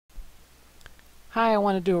Hi, I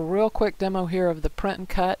want to do a real quick demo here of the print and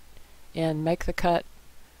cut in Make the Cut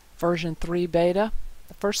version 3 beta.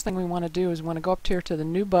 The first thing we want to do is we want to go up here to the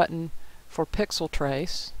new button for pixel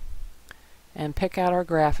trace and pick out our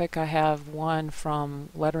graphic. I have one from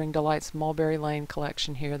Lettering Delight's Mulberry Lane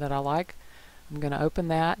collection here that I like. I'm going to open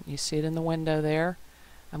that. You see it in the window there.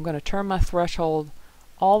 I'm going to turn my threshold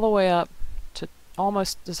all the way up to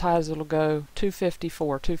almost as high as it'll go,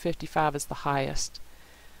 254. 255 is the highest.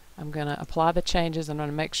 I'm going to apply the changes. I'm going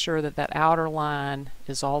to make sure that that outer line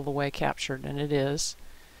is all the way captured, and it is.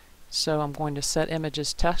 So I'm going to set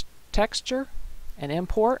images texture and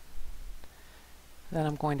import. Then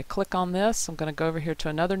I'm going to click on this. I'm going to go over here to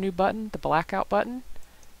another new button, the blackout button,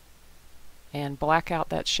 and black out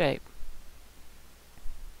that shape.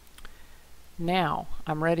 Now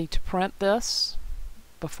I'm ready to print this.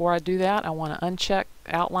 Before I do that, I want to uncheck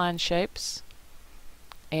outline shapes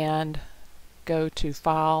and go to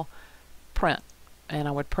File, Print, and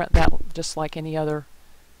I would print that just like any other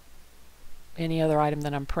item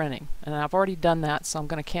that I'm printing. And I've already done that, so I'm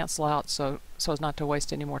going to cancel out so as not to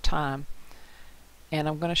waste any more time. And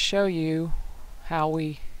I'm going to show you how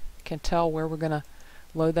we can tell where we're going to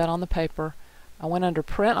load that on the paper. I went under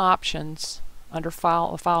Print Options under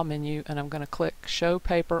File, the File menu, and I'm going to click Show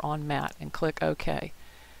Paper on Matte and click OK.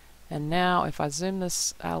 And now if I zoom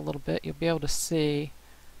this out a little bit, you'll be able to see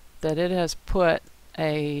that it has put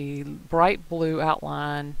a bright blue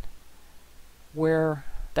outline where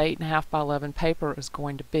the 8.5 by 11 paper is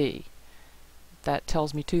going to be. That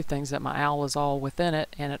tells me two things: that my owl is all within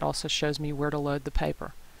it, and it also shows me where to load the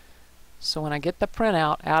paper. So when I get the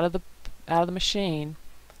printout out of the machine,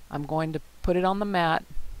 I'm going to put it on the mat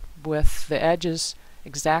with the edges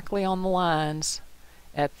exactly on the lines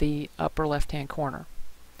at the upper left hand corner.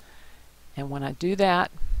 And when I do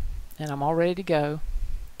that and I'm all ready to go,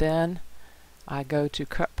 then I go to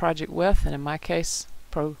Cut Project With, and in my case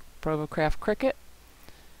Provocraft Cricut,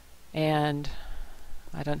 and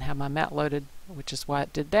I don't have my mat loaded, which is why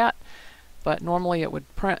it did that, but normally it would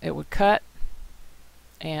cut,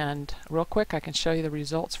 and real quick I can show you the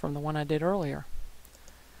results from the one I did earlier.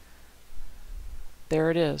 There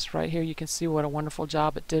it is right here. You can see what a wonderful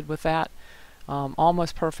job it did with that.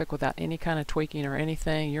 Almost perfect without any kind of tweaking or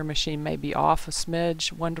anything. Your machine may be off a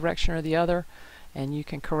smidge one direction or the other, and you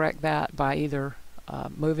can correct that by either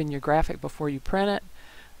moving your graphic before you print it,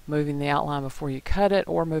 moving the outline before you cut it,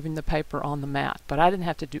 or moving the paper on the mat. But I didn't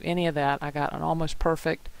have to do any of that. I got an almost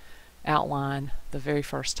perfect outline the very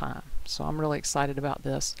first time. So I'm really excited about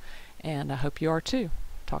this, and I hope you are too.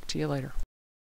 Talk to you later.